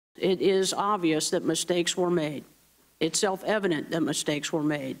It is obvious that mistakes were made. It's self-evident that mistakes were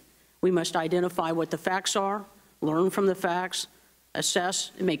made. We must identify what the facts are, learn from the facts,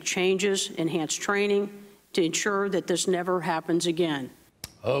 assess and make changes, enhance training to ensure that this never happens again.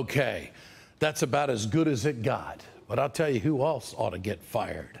 Okay, that's about as good as it got. But I'll tell you who else ought to get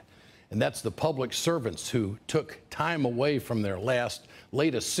fired. And that's the public servants who took time away from their latest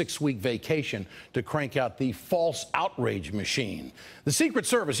 6-week vacation to crank out the false outrage machine. The Secret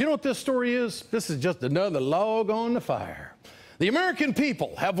Service, you know what this story is? This is just another log on the fire. The American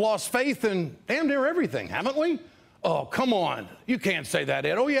people have lost faith in damn near everything, haven't we? Oh, come on. You can't say that,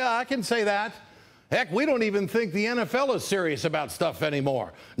 Ed. Oh, yeah, I can say that. Heck, we don't even think the NFL is serious about stuff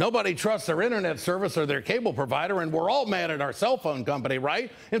anymore. Nobody trusts their internet service or their cable provider, and we're all mad at our cell phone company, right?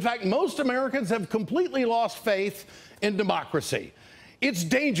 In fact, most Americans have completely lost faith in democracy. It's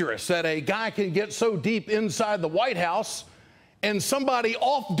dangerous that a guy can get so deep inside the White House and somebody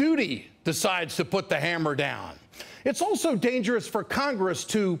off duty decides to put the hammer down. It's also dangerous for Congress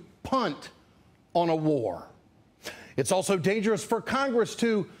to punt on a war. It's also dangerous for Congress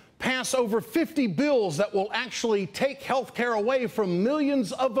to pass over 50 bills that will actually take health care away from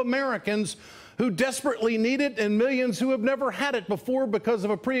millions of Americans who desperately need it and millions who have never had it before because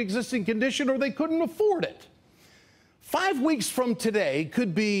of a pre-existing condition or they couldn't afford it. 5 weeks from today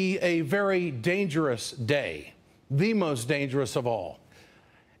could be a very dangerous day, the most dangerous of all.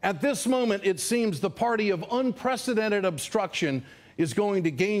 At this moment, it seems the party of unprecedented obstruction is going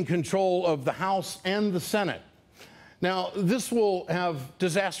to gain control of the House and the Senate. Now, this will have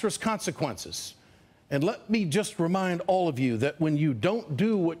disastrous consequences. And let me just remind all of you that when you don't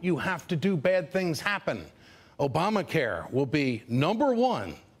do what you have to do, bad things happen. Obamacare will be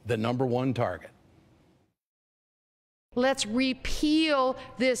the number one target. Let's repeal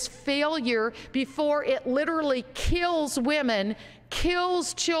this failure before it literally kills women,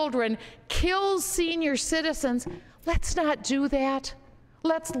 kills children, kills senior citizens. Let's not do that.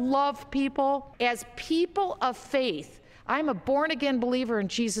 Let's love people. As people of faith, I'm a born-again believer in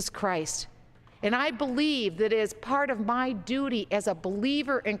Jesus Christ. And I believe that as part of my duty as a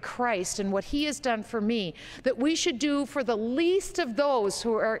believer in Christ and what He has done for me, that we should do for the least of those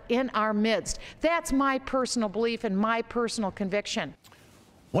who are in our midst. That's my personal belief and my personal conviction.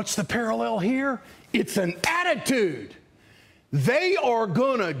 What's the parallel here? It's an attitude. They are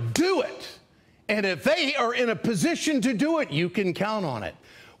going to do it. And if they are in a position to do it, you can count on it.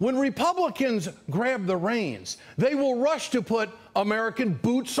 When Republicans grab the reins, they will rush to put American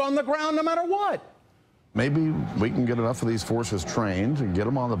boots on the ground no matter what. Maybe we can get enough of these forces trained and get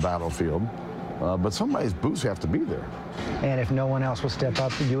them on the battlefield, but somebody's boots have to be there. And if no one else will step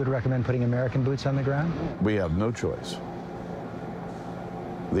up, you would recommend putting American boots on the ground? We have no choice.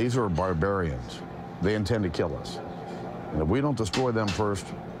 These are barbarians. They intend to kill us. And if we don't destroy them first,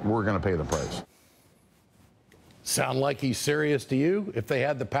 we're going to pay the price. Sound like he's serious to you? If they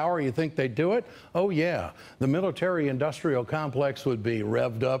had the power, you think they'd do it? Oh, yeah. The military-industrial complex would be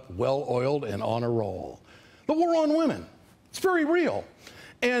revved up, well-oiled, and on a roll. The war on women, it's very real.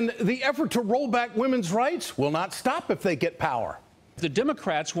 And the effort to roll back women's rights will not stop if they get power. The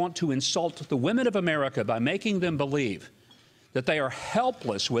Democrats want to insult the women of America by making them believe that they are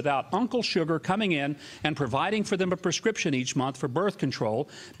helpless without Uncle Sugar coming in and providing for them a prescription each month for birth control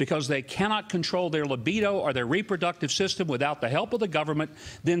because they cannot control their libido or their reproductive system without the help of the government,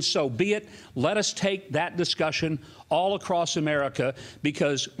 then so be it. Let us take that discussion all across America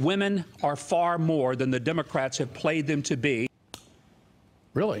because women are far more than the Democrats have played them to be.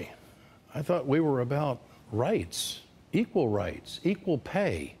 Really? I thought we were about rights, equal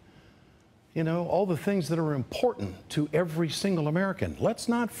pay. You know, all the things that are important to every single American. Let's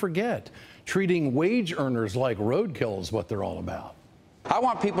not forget, treating wage earners like roadkill is what they're all about. I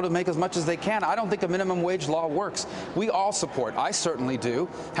want people to make as much as they can. I don't think a minimum wage law works. We all support, I certainly do,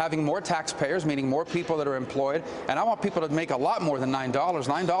 having more taxpayers, meaning more people that are employed, and I want people to make a lot more than $9.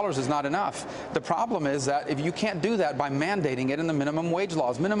 $9 is not enough. The problem is that if you can't do that by mandating it in the minimum wage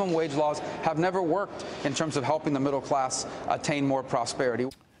laws. Minimum wage laws have never worked in terms of helping the middle class attain more prosperity.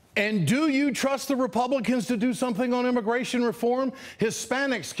 And do you trust the Republicans to do something on immigration reform?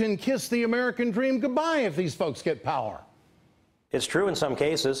 Hispanics can kiss the American dream goodbye if these folks get power. It's true in some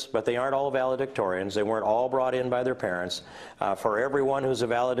cases, but they aren't all valedictorians. They weren't all brought in by their parents. For everyone who's a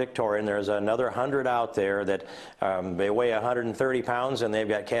valedictorian, there's another 100 out there that they weigh 130 pounds and they've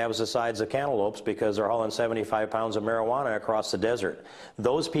got calves the size of cantaloupes because they're hauling 75 pounds of marijuana across the desert.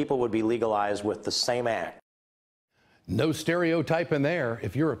 Those people would be legalized with the same act. No stereotype in there.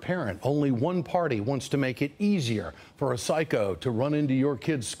 If you're a parent, only one party wants to make it easier for a psycho to run into your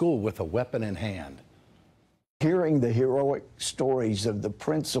kid's school with a weapon in hand. Hearing the heroic stories of the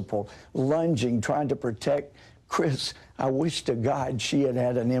principal lunging, trying to protect Chris, I wish to God she had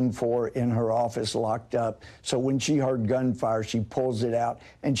had an M4 in her office locked up, so when she heard gunfire, she pulls it out,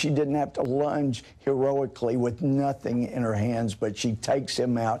 and she didn't have to lunge heroically with nothing in her hands, but she takes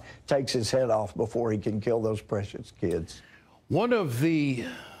him out, takes his head off before he can kill those precious kids. One of the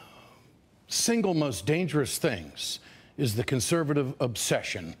single most dangerous things is the conservative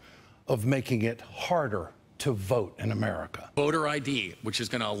obsession of making it harder to vote in America. Voter ID, which is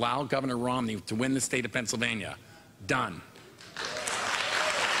going to allow Governor Romney to win the state of Pennsylvania. Done.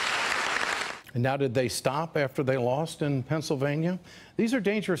 And now, did they stop after they lost in Pennsylvania? These are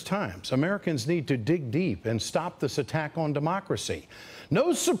dangerous times. Americans need to dig deep and stop this attack on democracy.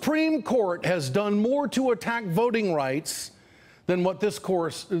 No Supreme Court has done more to attack voting rights than what this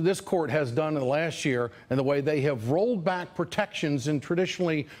court has done in the last year, and the way they have rolled back protections in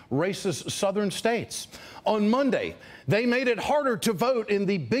traditionally racist southern states. On Monday, they made it harder to vote in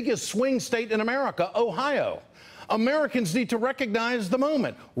the biggest swing state in America, Ohio. Americans need to recognize the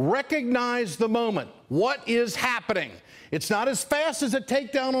moment. Recognize the moment. What is happening? It's not as fast as a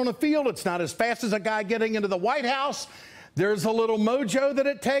takedown on a field. It's not as fast as a guy getting into the White House. There's a little mojo that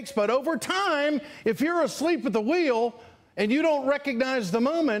it takes, but over time, if you're asleep at the wheel and you don't recognize the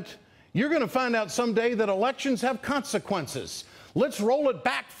moment, you're going to find out someday that elections have consequences. Let's roll it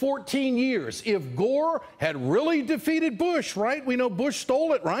back 14 years. If Gore had really defeated Bush, right? We know Bush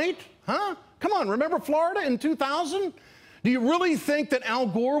stole it, right? Huh? Come on, remember Florida in 2000? Do you really think that Al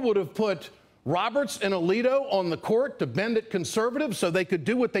Gore would have put Roberts and Alito on the court to bend it conservative so they could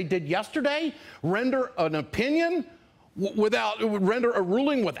do what they did yesterday? Render an opinion render a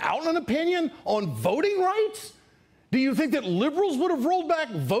ruling without an opinion on voting rights? Do you think that liberals would have rolled back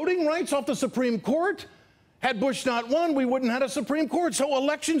voting rights off the Supreme Court? Had Bush not won, we wouldn't have had a Supreme Court. So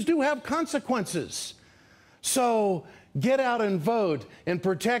elections do have consequences. So get out and vote and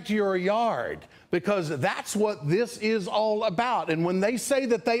protect your yard, because that's what this is all about. And when they say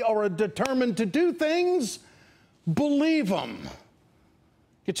that they are determined to do things, believe them.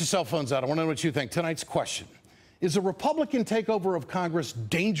 Get your cell phones out. I want to know what you think. Tonight's question: is a Republican takeover of Congress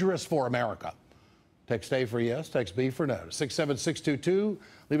dangerous for America? Text A for yes, text B for no. 67622.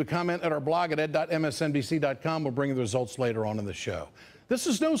 Leave a comment at our blog at ed.msnbc.com. We'll bring you the results later on in the show. This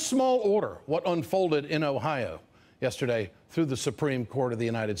is no small order, what unfolded in Ohio yesterday through the Supreme Court of the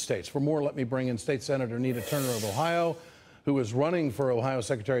United States. For more, let me bring in State Senator Nina Turner of Ohio, who is running for Ohio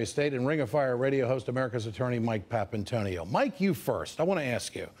Secretary of State, and Ring of Fire radio host, America's Attorney Mike Papantonio. Mike, you first. I want to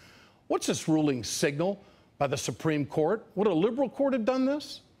ask you, what's this ruling signal by the Supreme Court? Would a liberal court have done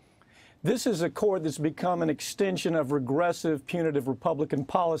this? This is a court that's become an extension of regressive, punitive Republican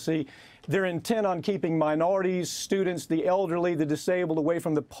policy. They're intent on keeping minorities, students, the elderly, the disabled away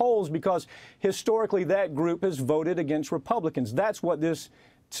from the polls because historically that group has voted against Republicans. That's what this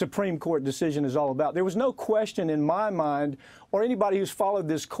Supreme Court decision is all about. There was no question in my mind, or anybody who's followed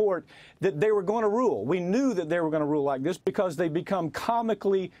this court, that they were going to rule. We knew that they were going to rule like this because they become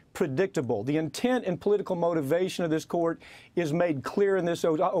comically predictable. The intent and political motivation of this court is made clear in this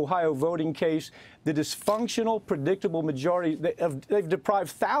Ohio voting case. The dysfunctional, predictable majority, they've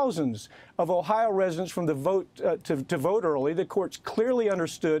deprived thousands of Ohio residents from the vote to vote early. The court's clearly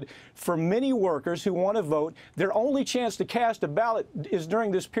understood for many workers who want to vote, their only chance to cast a ballot is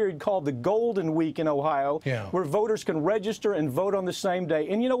during this period called the Golden Week in Ohio, where voters can register and vote on the same day.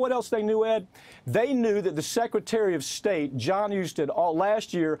 And you know what else they knew, Ed? They knew that the Secretary of State, John Husted,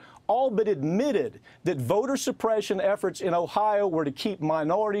 last year all but admitted that voter suppression efforts in Ohio were to keep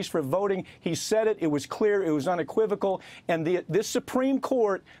minorities from voting. He said it. It was clear. It was unequivocal. And this Supreme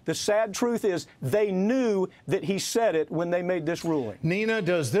Court, the sad truth is they knew that he said it when they made this ruling. Nina,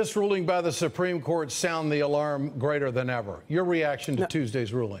 does this ruling by the Supreme Court sound the alarm greater than ever? Your reaction to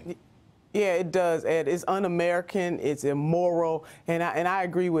Tuesday's ruling? Yeah, it does, Ed. It's un-American, it's immoral, and I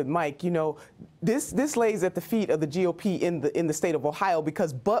agree with Mike. You know, this lays at the feet of the GOP in the state of Ohio,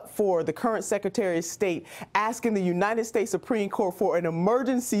 because but for the current Secretary of State asking the United States Supreme Court for an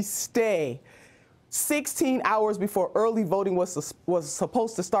emergency stay 16 hours before early voting was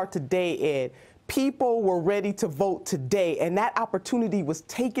supposed to start today, Ed, people were ready to vote today, and that opportunity was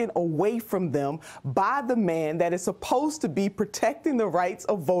taken away from them by the man that is supposed to be protecting the rights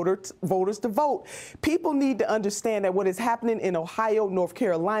of voters to vote. People need to understand that what is happening in Ohio, North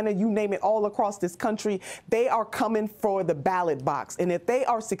Carolina, you name it, all across this country, they are coming for the ballot box. And if they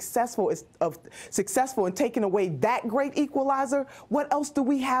are successful in taking away that great equalizer, what else do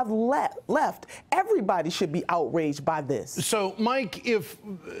we have left? Everybody should be outraged by this. So, Mike, if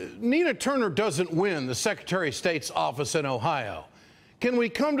Nina Turner doesn't win the Secretary of State's office in Ohio, can we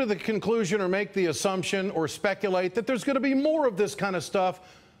come to the conclusion or make the assumption or speculate that there's going to be more of this kind of stuff,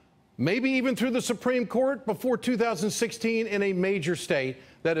 maybe even through the Supreme Court before 2016 in a major state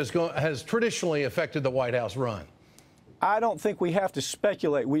that has traditionally affected the White House run? I don't think we have to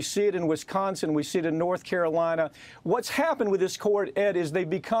speculate. We see it in Wisconsin. We see it in North Carolina. What's happened with this court, Ed, is they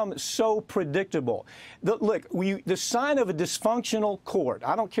become so predictable. Look, the sign of a dysfunctional court,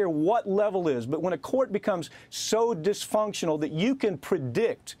 I don't care what level is, but when a court becomes so dysfunctional that you can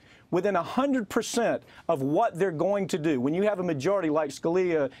predict within 100% of what they're going to do. When you have a majority like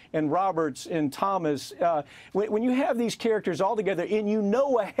Scalia and Roberts and Thomas, when you have these characters all together and you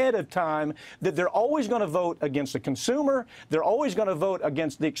know ahead of time that they're always going to vote against the consumer, they're always going to vote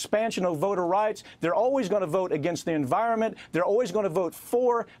against the expansion of voter rights, they're always going to vote against the environment, they're always going to vote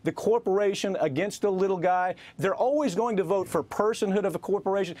for the corporation against the little guy, they're always going to vote for personhood of a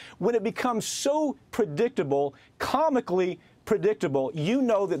corporation. When it becomes so predictable, comically predictable, you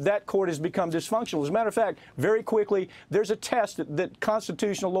know that that court has become dysfunctional. As a matter of fact, very quickly, there's a test that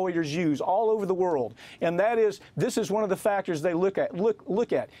constitutional lawyers use all over the world, and that is, this is one of the factors they look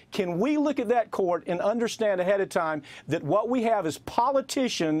at. Can we look at that court and understand ahead of time that what we have is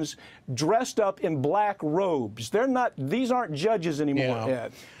politicians dressed up in black robes? These aren't judges anymore,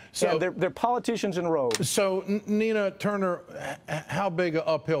 Ed. So they're politicians in robes. So, Nina Turner, how big an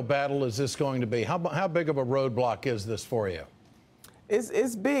uphill battle is this going to be? How big of a roadblock is this for you?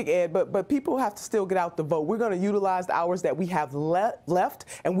 It's big, Ed, but people have to still get out the vote. We're going to utilize the hours that we have left,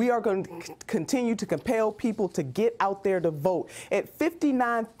 and we are going to continue to compel people to get out there to vote. At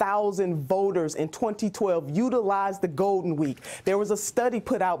 59,000 voters in 2012 utilized the Golden Week. There was a study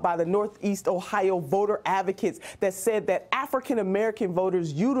put out by the Northeast Ohio voter advocates that said that African-American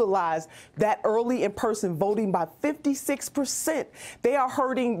voters utilized that early in-person voting by 56%. They are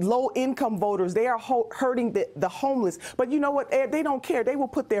hurting low-income voters. They are hurting the homeless. But you know what, Ed? They don't care. They will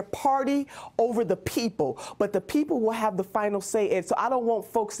put their party over the people, but the people will have the final say, Ed. So I don't want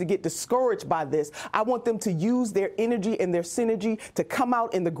folks to get discouraged by this. I want them to use their energy and their synergy to come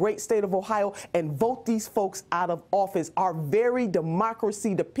out in the great state of Ohio and vote these folks out of office. Our very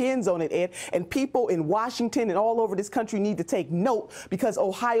democracy depends on it, Ed, and people in Washington and all over this country need to take note, because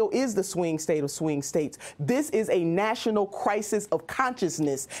Ohio is the swing state of swing states. This is a national crisis of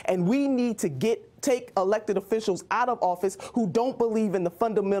consciousness, and we need to take elected officials out of office who don't believe in the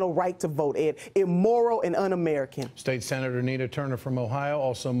fundamental right to vote, Ed. Immoral and un-American. State Senator Nina Turner from Ohio,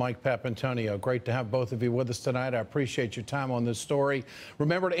 also Mike Papantonio. Great to have both of you with us tonight. I appreciate your time on this story.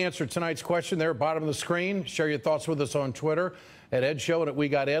 Remember to answer tonight's question there, bottom of the screen. Share your thoughts with us on Twitter at Ed Show and at We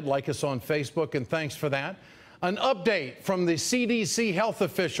Got Ed. Like us on Facebook, and thanks for that. An update from the CDC health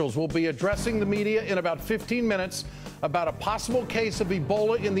officials will be addressing the media in about 15 minutes about a possible case of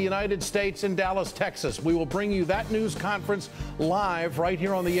Ebola in the United States in Dallas, Texas. We will bring you that news conference live right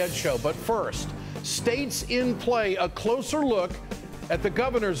here on the Ed Show. But first, states in play, a closer look at the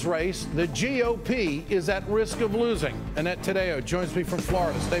governor's race. The GOP is at risk of losing. Annette Tadeo joins me from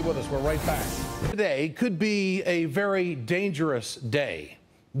Florida. Stay with us. We're right back. Today could be a very dangerous day,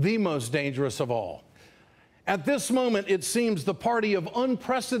 the most dangerous of all. At this moment, it seems the party of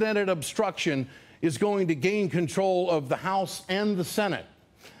unprecedented obstruction is going to gain control of the House and the Senate.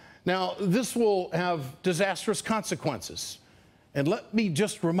 Now, this will have disastrous consequences. And let me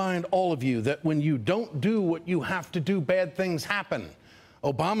just remind all of you that when you don't do what you have to do, bad things happen.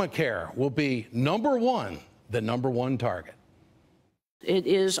 Obamacare will be the number one target. It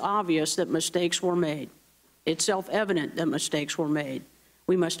is obvious that mistakes were made. It's self-evident that mistakes were made.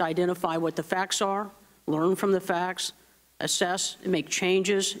 We must identify what the facts are, learn from the facts, assess and make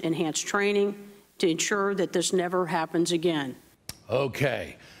changes, enhance training to ensure that this never happens again.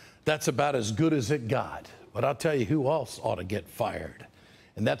 Okay, that's about as good as it got. But I'll tell you who else ought to get fired.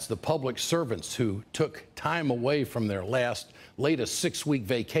 And that's the public servants who took time away from their latest 6-week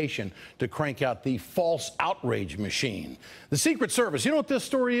vacation to crank out the false outrage machine. The Secret Service, you know what this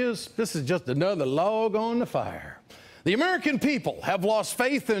story is? This is just another log on the fire. The American people have lost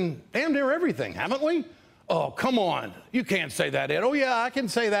faith in damn near everything, haven't we? Oh, come on. You can't say that, Ed. Oh, yeah, I can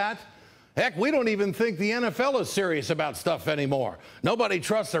say that. Heck, we don't even think the NFL is serious about stuff anymore. Nobody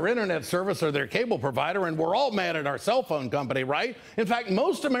trusts their internet service or their cable provider, and we're all mad at our cell phone company, right? In fact,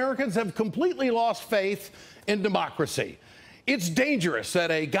 most Americans have completely lost faith in democracy. It's dangerous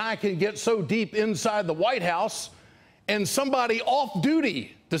that a guy can get so deep inside the White House and somebody off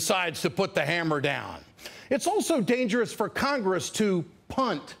duty decides to put the hammer down. It's also dangerous for Congress to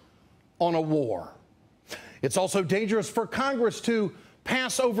punt on a war. It's also dangerous for Congress to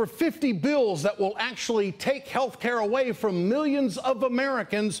pass over 50 bills that will actually take health care away from millions of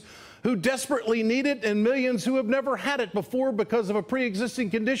Americans who desperately need it and millions who have never had it before because of a pre-existing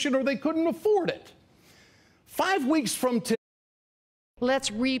condition or they couldn't afford it. 5 weeks from today,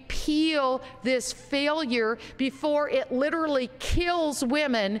 let's repeal this failure before it literally kills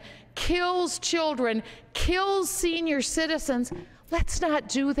women, kills children, kills senior citizens. Let's not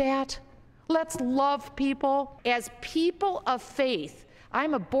do that. Let's love people. As people of faith,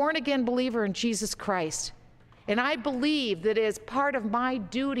 I'm a born-again believer in Jesus Christ. And I believe that as part of my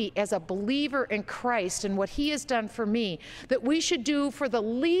duty as a believer in Christ and what he has done for me, that we should do for the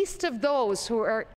least of those who are